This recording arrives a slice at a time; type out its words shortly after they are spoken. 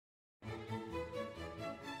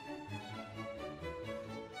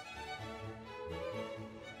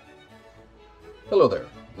Hello there,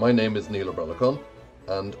 my name is Niall Ó Brolcháin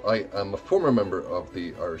and I am a former member of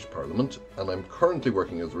the Irish Parliament, and I'm currently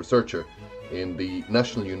working as a researcher in the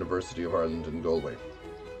National University of Ireland in Galway.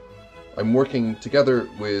 I'm working together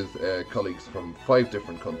with colleagues from 5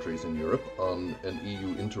 different countries in Europe on an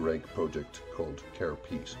EU Interreg project called Care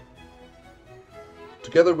Peat.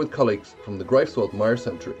 Together with colleagues from the Greifswald Meyer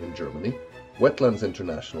Centre in Germany, Wetlands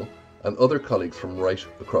International and other colleagues from right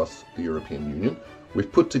across the European Union,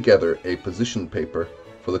 we've put together a position paper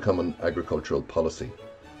for the Common Agricultural Policy.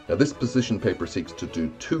 Now, this position paper seeks to do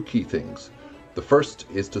 2 key things. The first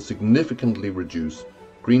is to significantly reduce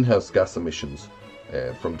greenhouse gas emissions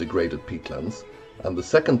from degraded peatlands, and the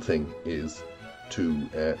second thing is to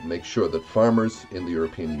make sure that farmers in the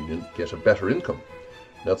European Union get a better income.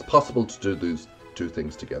 Now, it's possible to do those 2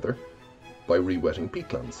 things together by re-wetting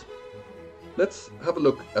peatlands. Let's have a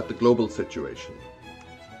look at the global situation.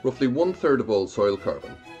 Roughly 1/3 of all soil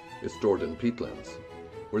carbon is stored in peatlands,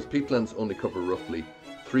 whereas peatlands only cover roughly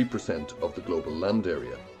 3% of the global land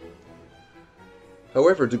area.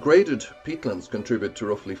 However, degraded peatlands contribute to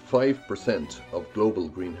roughly 5% of global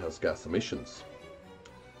greenhouse gas emissions.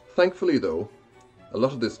 Thankfully though, a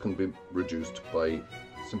lot of this can be reduced by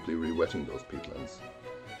simply re-wetting those peatlands.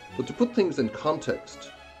 But to put things in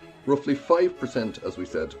context, roughly 5%, as we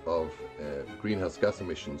said, of greenhouse gas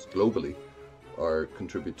emissions globally are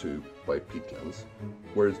contributed to by peatlands,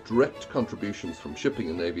 whereas direct contributions from shipping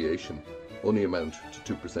and aviation only amount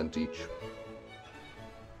to 2% each.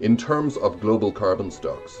 In terms of global carbon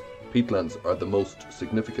stocks, peatlands are the most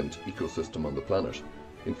significant ecosystem on the planet.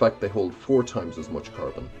 In fact, they hold 4 times as much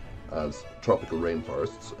carbon as tropical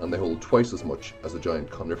rainforests, and they hold twice as much as a giant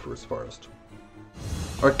coniferous forest.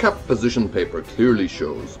 Our CAP position paper clearly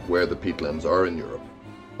shows where the peatlands are in Europe.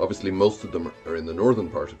 Obviously, most of them are in the northern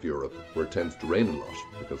part of Europe, where it tends to rain a lot,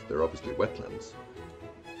 because they're obviously wetlands.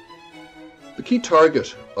 The key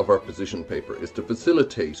target of our position paper is to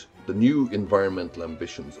facilitate the new environmental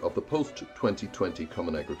ambitions of the post-2020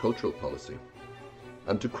 Common Agricultural Policy,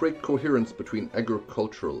 and to create coherence between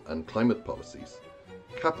agricultural and climate policies.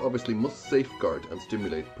 CAP obviously must safeguard and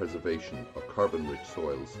stimulate preservation of carbon-rich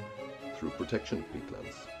soils through protection of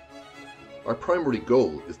peatlands. Our primary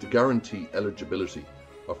goal is to guarantee eligibility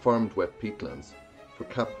of farmed wet peatlands for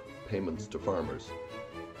CAP payments to farmers.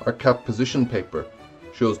 Our CAP position paper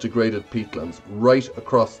shows degraded peatlands right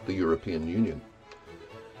across the European Union,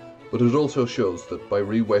 but it also shows that by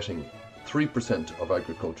re-wetting 3% of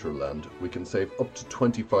agricultural land, we can save up to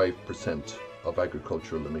 25% of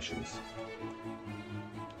agricultural emissions.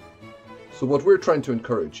 So what we're trying to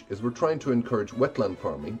encourage is wetland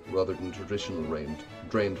farming rather than traditional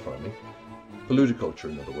drained farming, polluticulture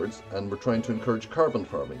in other words, and we're trying to encourage carbon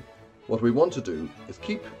farming. What we want to do is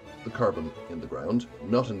keep the carbon in the ground,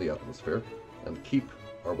 not in the atmosphere, and keep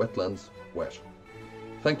our wetlands wet.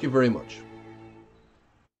 Thank you very much.